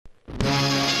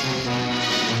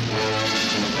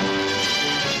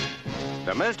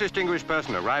The most distinguished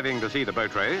person arriving to see the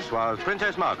boat race was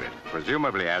Princess Margaret,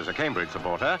 presumably as a Cambridge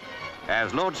supporter,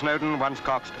 as Lord Snowdon once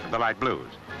coxed the Light Blues.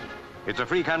 It's a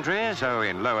free country, so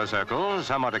in lower circles,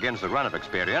 somewhat against the run of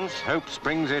experience, hope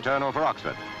springs eternal for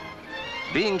Oxford.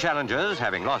 Being challengers,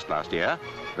 having lost last year,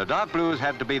 the Dark Blues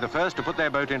had to be the first to put their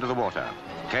boat into the water.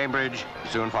 Cambridge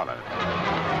soon followed.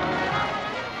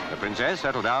 The Princess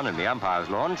settled down in the umpire's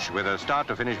launch with a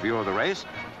start-to-finish view of the race,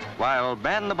 while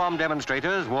ban-the-bomb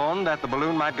demonstrators warned that the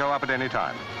balloon might go up at any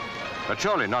time. But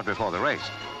surely not before the race.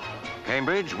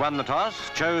 Cambridge won the toss,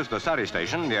 chose the Surrey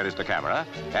station nearest the camera,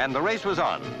 and the race was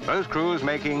on, both crews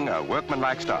making a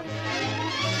workmanlike start.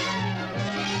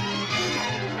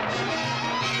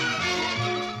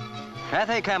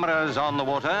 Cathay cameras on the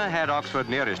water had Oxford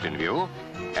nearest in view,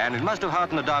 and it must have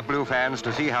heartened the dark blue fans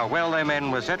to see how well their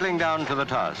men were settling down to the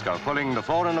task of pulling the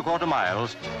 4 1/4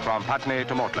 miles from Putney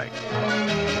to Mortlake.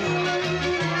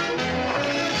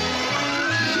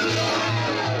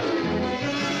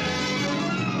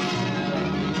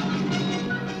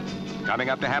 Coming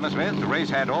up to Hammersmith, the race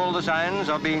had all the signs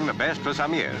of being the best for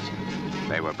some years.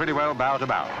 They were pretty well bow to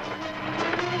bow.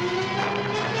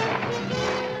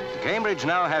 Cambridge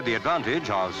now had the advantage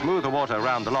of smoother water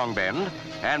around the long bend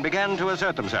and began to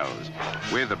assert themselves.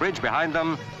 With the bridge behind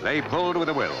them, they pulled with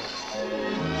a will.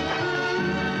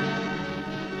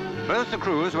 Both the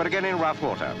crews were again in rough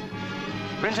water.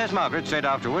 Princess Margaret said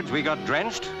afterwards, "We got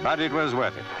drenched, but it was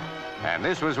worth it." And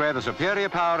this was where the superior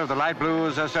power of the Light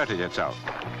Blues asserted itself.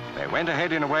 They went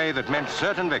ahead in a way that meant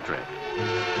certain victory.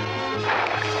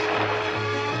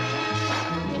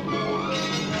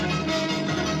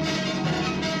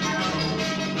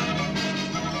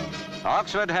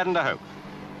 Oxford hadn't a hope.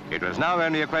 It was now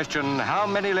only a question, how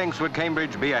many lengths would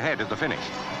Cambridge be ahead at the finish?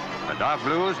 The Dark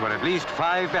Blues were at least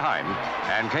 5 behind,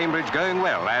 and Cambridge going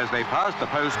well as they passed the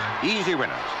post, easy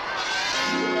winners.